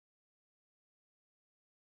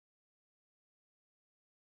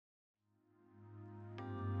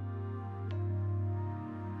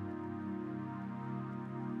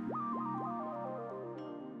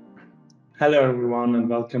Hello, everyone, and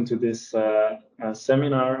welcome to this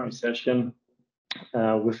seminar or session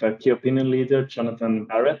with a key opinion leader, Jonathan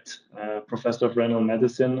Barratt, Professor of Renal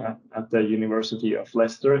Medicine at the University of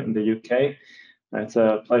Leicester in the UK. It's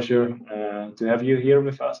a pleasure to have you here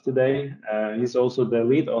with us today. He's also the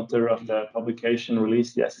lead author of the publication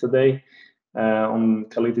released yesterday on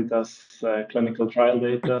Calliditas clinical trial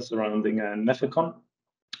data surrounding Nefecon.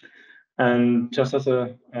 And just as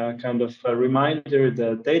a kind of a reminder,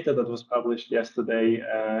 the data that was published yesterday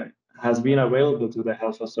has been available to the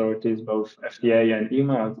health authorities, both FDA and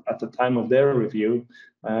EMA, at the time of their review.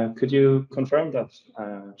 Could you confirm that,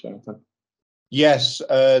 Jonathan? Yes,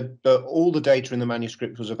 all the data in the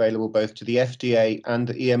manuscript was available both to the FDA and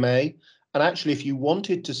the EMA. And actually, if you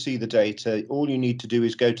wanted to see the data, all you need to do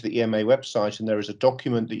is go to the EMA website, and there is a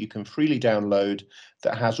document that you can freely download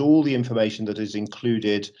that has all the information that is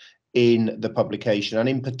included in the publication. And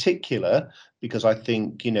in particular, because I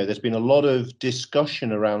think, there's been a lot of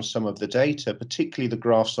discussion around some of the data, particularly the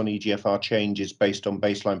graphs on EGFR changes based on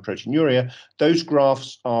baseline proteinuria. Those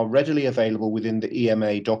graphs are readily available within the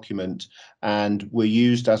EMA document and were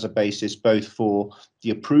used as a basis both for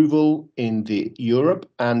the approval in Europe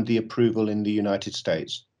and the approval in the United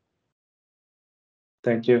States.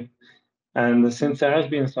 Thank you. And since there has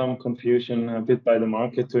been some confusion a bit by the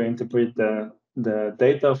market to interpret the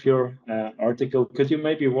data of your article, could you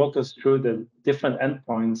maybe walk us through the different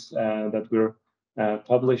endpoints that were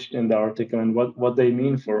published in the article and what they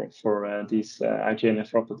mean for these IgA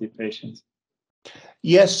nephropathy patients?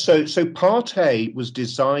 Yes, so Part A was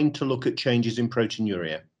designed to look at changes in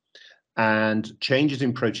proteinuria. And changes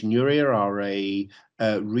in proteinuria are a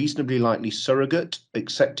reasonably likely surrogate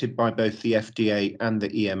accepted by both the FDA and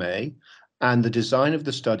the EMA. And the design of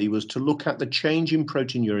the study was to look at the change in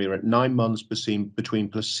proteinuria at 9 months between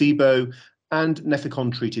placebo and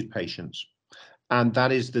Nefecon-treated patients. And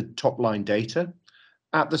that is the top-line data.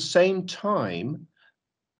 At the same time,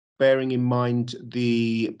 bearing in mind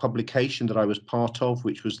the publication that I was part of,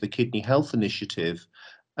 which was the Kidney Health Initiative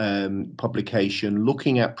publication,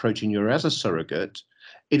 looking at proteinuria as a surrogate,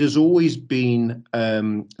 it has always been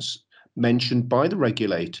mentioned by the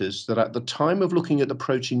regulators that at the time of looking at the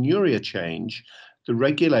proteinuria change, the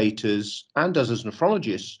regulators and us as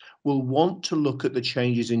nephrologists will want to look at the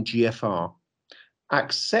changes in GFR,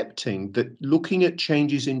 accepting that looking at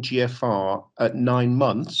changes in GFR at 9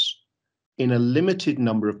 months in a limited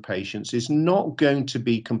number of patients is not going to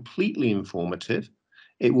be completely informative.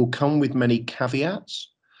 It will come with many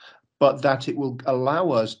caveats, but that it will allow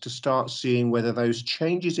us to start seeing whether those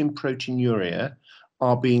changes in proteinuria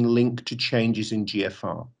are being linked to changes in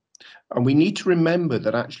GFR. And we need to remember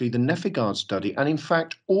that actually the Nefecon study, and in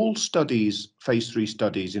fact all studies, phase 3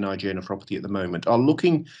 studies in IgA nephropathy at the moment, are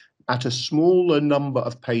looking at a smaller number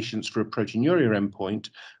of patients for a proteinuria endpoint.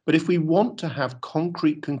 But if we want to have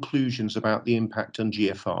concrete conclusions about the impact on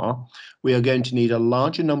GFR, we are going to need a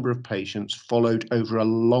larger number of patients followed over a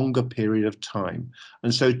longer period of time.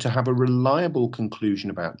 And so to have a reliable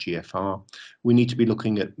conclusion about GFR, we need to be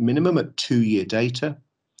looking at minimum at 2-year data,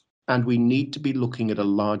 and we need to be looking at a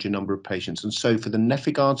larger number of patients. And so for the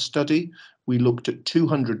Nefecon study, we looked at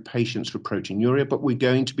 200 patients for proteinuria, but we're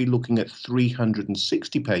going to be looking at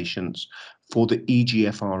 360 patients for the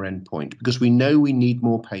eGFR endpoint, because we know we need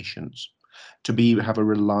more patients to have a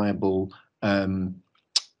reliable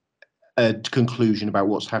conclusion about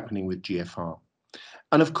what's happening with GFR.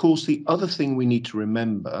 And of course, the other thing we need to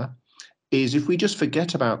remember is if we just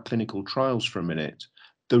forget about clinical trials for a minute,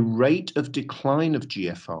 the rate of decline of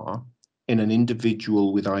GFR in an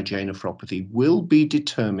individual with IgA nephropathy will be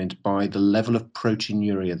determined by the level of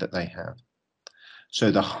proteinuria that they have. So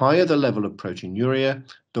the higher the level of proteinuria,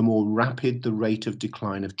 the more rapid the rate of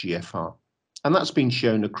decline of GFR. And that's been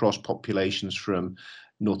shown across populations from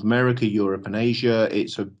North America, Europe, and Asia.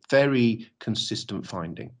 It's a very consistent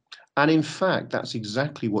finding. And in fact, that's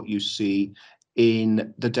exactly what you see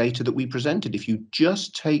in the data that we presented. If you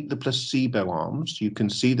just take the placebo arms, you can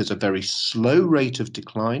see there's a very slow rate of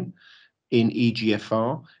decline in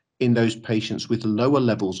eGFR in those patients with lower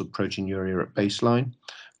levels of proteinuria at baseline,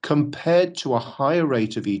 compared to a higher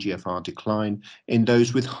rate of eGFR decline in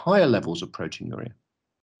those with higher levels of proteinuria.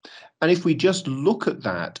 And if we just look at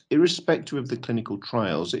that, irrespective of the clinical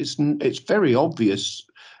trials, it's very obvious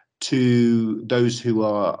to those who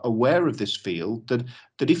are aware of this field that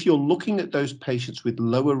if you're looking at those patients with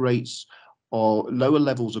lower rates or lower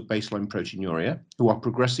levels of baseline proteinuria who are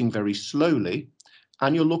progressing very slowly,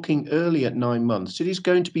 and you're looking early at 9 months, it is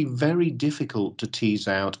going to be very difficult to tease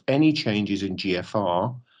out any changes in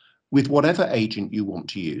GFR with whatever agent you want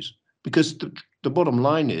to use, because the bottom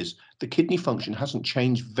line is the kidney function hasn't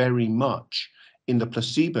changed very much in the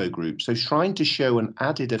placebo group. So trying to show an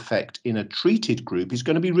added effect in a treated group is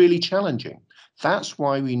going to be really challenging. That's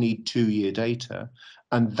why we need 2-year data,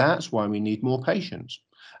 and that's why we need more patients.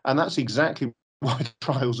 And that's exactly why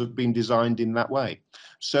trials have been designed in that way.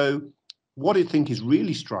 So what I think is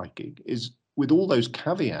really striking is, with all those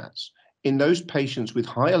caveats, in those patients with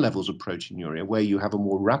higher levels of proteinuria, where you have a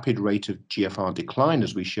more rapid rate of GFR decline,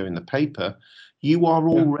 as we show in the paper, you are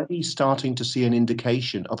already starting to see an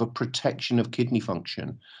indication of a protection of kidney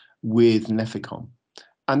function with Nefecon.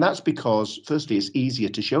 And that's because, firstly, it's easier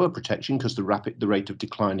to show a protection because the rate of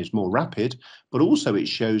decline is more rapid, but also it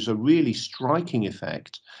shows a really striking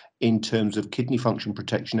effect in terms of kidney function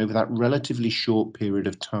protection over that relatively short period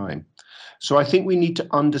of time. So I think we need to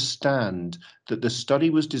understand that the study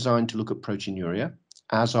was designed to look at proteinuria,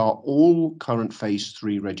 as are all current phase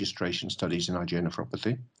 3 registration studies in IgA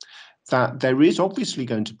nephropathy, that there is obviously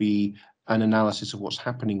going to be an analysis of what's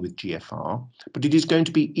happening with GFR, but it is going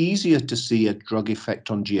to be easier to see a drug effect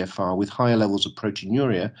on GFR with higher levels of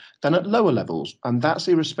proteinuria than at lower levels. And that's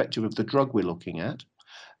irrespective of the drug we're looking at.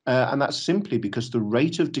 And that's simply because the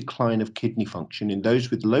rate of decline of kidney function in those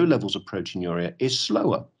with low levels of proteinuria is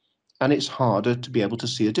slower, and it's harder to be able to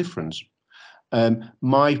see a difference.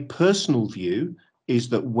 My personal view is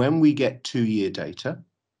that when we get 2-year data,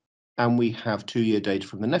 and we have 2-year data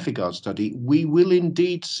from the Nefecon study, we will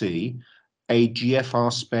indeed see a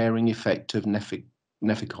GFR sparing effect of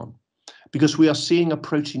Nefecon, because we are seeing a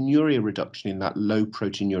proteinuria reduction in that low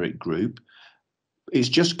proteinuric group. It's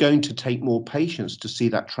just going to take more patients to see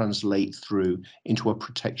that translate through into a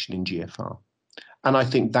protection in GFR. And I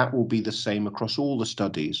think that will be the same across all the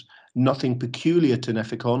studies. Nothing peculiar to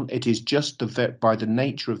Nefecon. It is just by the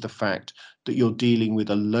nature of the fact that you're dealing with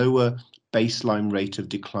a lower baseline rate of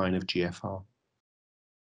decline of GFR.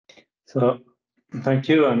 So thank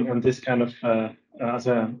you. And this kind of, as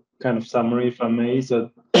a kind of summary, if I may, so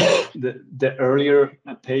the earlier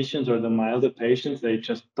patients or the milder patients, they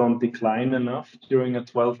just don't decline enough during a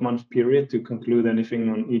 12-month period to conclude anything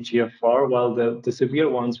on eGFR, while the severe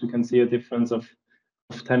ones, we can see a difference of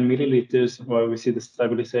 10 milliliters, where we see the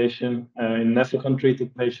stabilization in Nefecon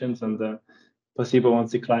treated patients, and the placebo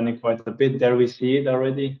ones declining quite a bit. There we see it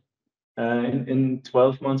already in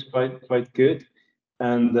 12 months, quite good.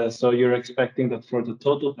 And so you're expecting that for the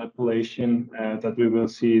total population, that we will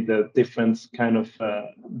see the difference kind of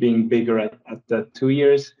being bigger at the 2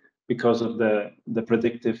 years, because of the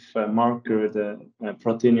predictive marker, the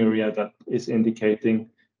proteinuria, that is indicating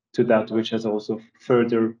to that, which has also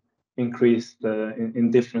further increased in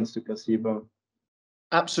difference to placebo.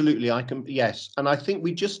 Absolutely, yes. And I think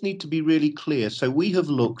we just need to be really clear. So we have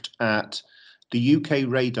looked at the UK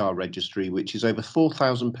RaDaR registry, which is over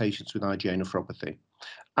 4,000 patients with IgA nephropathy.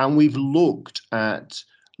 And we've looked at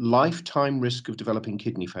lifetime risk of developing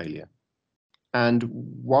kidney failure. And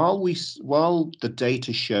while the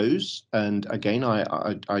data shows, and again,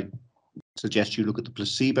 I suggest you look at the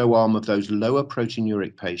placebo arm of those lower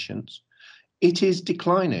proteinuric patients, it is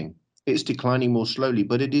declining. It's declining more slowly,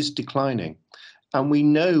 but it is declining. And we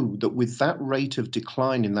know that with that rate of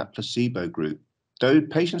decline in that placebo group, those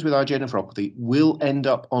patients with IgA nephropathy will end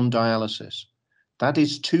up on dialysis. That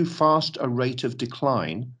is too fast a rate of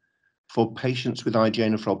decline for patients with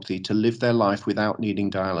IgA nephropathy to live their life without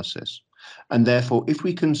needing dialysis. And therefore, if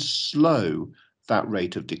we can slow that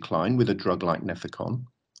rate of decline with a drug like Nefecon,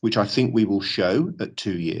 which I think we will show at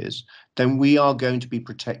 2 years, then we are going to be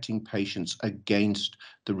protecting patients against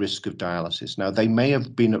the risk of dialysis. Now, they may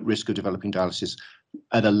have been at risk of developing dialysis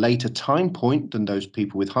at a later time point than those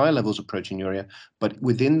people with higher levels of proteinuria, but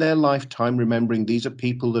within their lifetime, remembering these are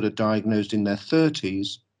people that are diagnosed in their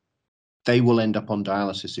 30s, they will end up on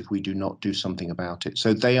dialysis if we do not do something about it.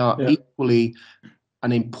 So they are equally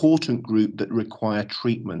an important group that require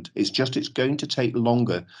treatment. It's going to take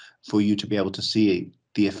longer for you to be able to see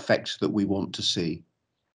the effects that we want to see.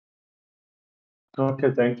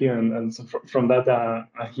 Okay, thank you. And so from that,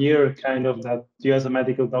 I hear kind of that you, as a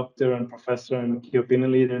medical doctor and professor and key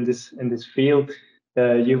opinion leader in this field,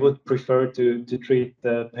 you would prefer to treat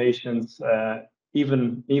the patients,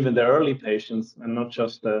 even the early patients, and not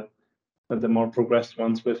just the more progressed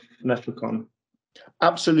ones with Nefecon.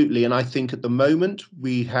 Absolutely. And I think at the moment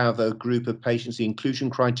we have a group of patients, the inclusion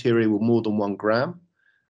criteria were more than 1 gram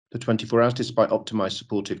for 24 hours, despite optimized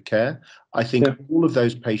supportive care. I think all of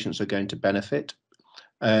those patients are going to benefit.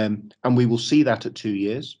 And we will see that at 2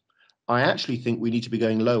 years. I actually think we need to be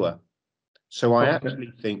going lower. So I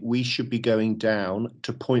actually think we should be going down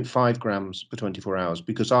to 0.5 grams per 24 hours,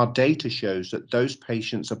 because our data shows that those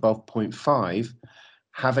patients above 0.5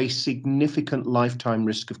 have a significant lifetime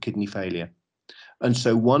risk of kidney failure. And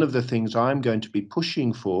so one of the things I'm going to be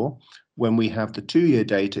pushing for when we have the 2-year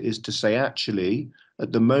data is to say, actually,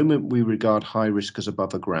 at the moment, we regard high risk as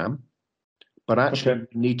above a gram, but actually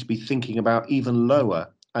we need to be thinking about even lower.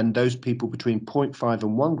 And those people between 0.5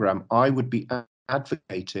 and 1 gram, I would be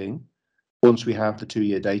advocating, once we have the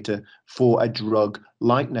 2-year data, for a drug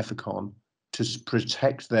like Nefecon to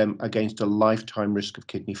protect them against a lifetime risk of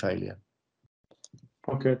kidney failure.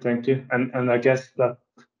 Okay, thank you. And I guess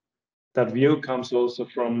that view comes also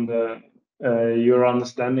from your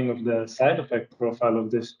understanding of the side effect profile of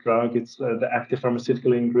this drug. It's the active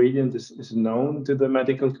pharmaceutical ingredient is known to the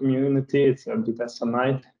medical community. It's a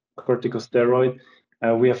budesonide, corticosteroid.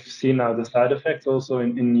 We have seen now the side effects also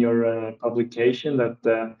in your publication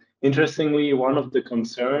that interestingly, one of the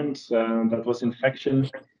concerns that was infection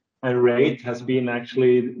rate has been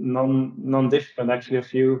actually non-different, actually a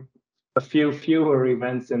few fewer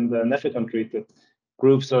events in the Nefecon treated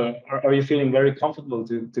groups. Are you feeling very comfortable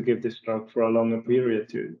to give this drug for a longer period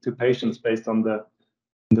to patients based on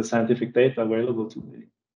the scientific data available today?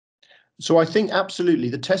 So I think absolutely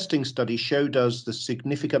the testing study showed us the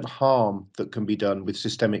significant harm that can be done with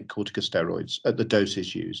systemic corticosteroids at the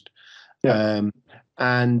doses used. Yeah.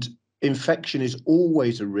 And infection is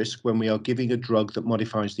always a risk when we are giving a drug that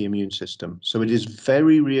modifies the immune system. So it is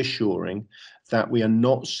very reassuring that we are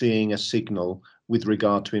not seeing a signal with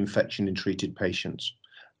regard to infection in treated patients.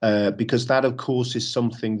 Because that, of course, is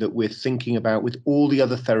something that we're thinking about with all the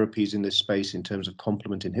other therapies in this space in terms of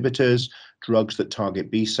complement inhibitors, drugs that target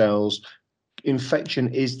B cells.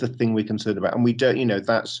 Infection is the thing we're concerned about. And we don't, you know,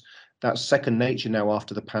 that's second nature now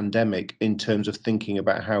after the pandemic in terms of thinking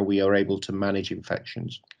about how we are able to manage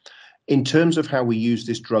infections. In terms of how we use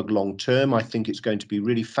this drug long term, I think it's going to be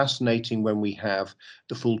really fascinating when we have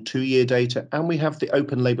the full 2-year data and we have the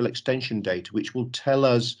open label extension data, which will tell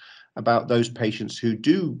us about those patients who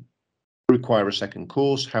do require a second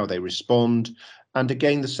course, how they respond, and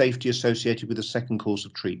again, the safety associated with a second course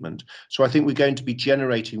of treatment. So I think we're going to be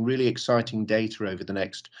generating really exciting data over the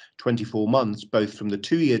next 24 months, both from the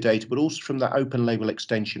 2-year data, but also from that open label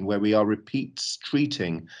extension where we are repeats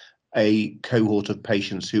treating a cohort of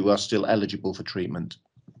patients who are still eligible for treatment.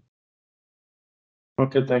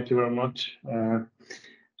 Okay, thank you very much.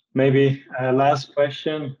 Maybe last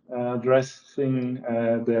question, addressing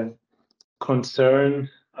the concern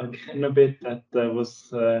again a bit that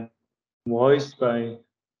was voiced by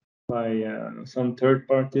some third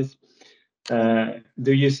parties.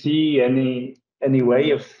 Do you see any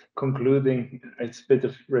way of concluding it's a bit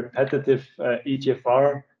of repetitive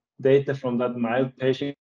EGFR data from that mild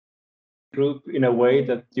patient group in a way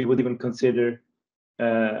that you would even consider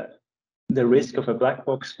the risk of a black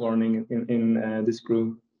box warning in this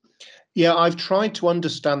group? Yeah, I've tried to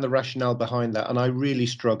understand the rationale behind that, and I really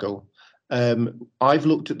struggle. I've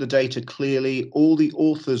looked at the data clearly. All the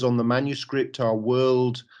authors on the manuscript are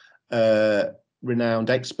world renowned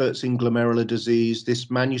experts in glomerular disease. This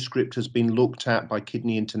manuscript has been looked at by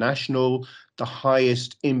Kidney International, the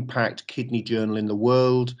highest impact kidney journal in the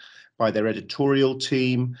world, by their editorial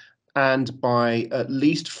team, and by at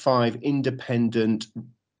least 5 independent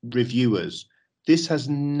reviewers. This has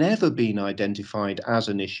never been identified as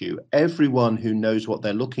an issue. Everyone who knows what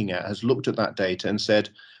they're looking at has looked at that data and said,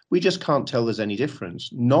 we just can't tell there's any difference.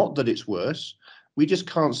 Not that it's worse. We just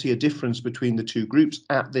can't see a difference between the two groups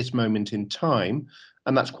at this moment in time.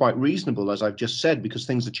 And that's quite reasonable, as I've just said, because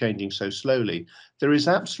things are changing so slowly. There is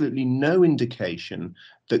absolutely no indication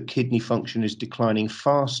that kidney function is declining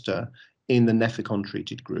faster in the Nefecon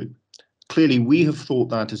treated group. Clearly, we have thought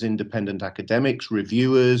that as independent academics,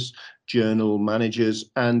 reviewers, journal managers,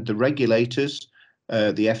 and the regulators,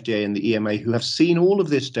 the FDA and the EMA, who have seen all of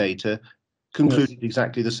this data, concluded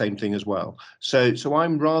exactly the same thing as well. So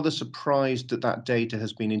I'm rather surprised that that data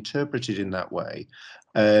has been interpreted in that way,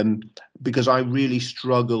 because I really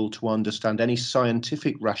struggle to understand any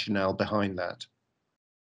scientific rationale behind that.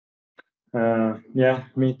 Yeah,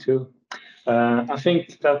 me too. I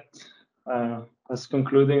think that as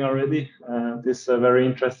concluding already, this very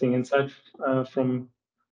interesting insight from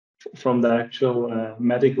the actual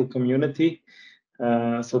medical community.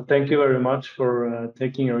 So thank you very much for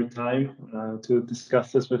taking your time to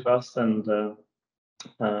discuss this with us, and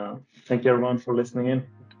thank you everyone for listening in.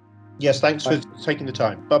 Yes, thanks for taking the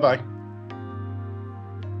time. Bye-bye.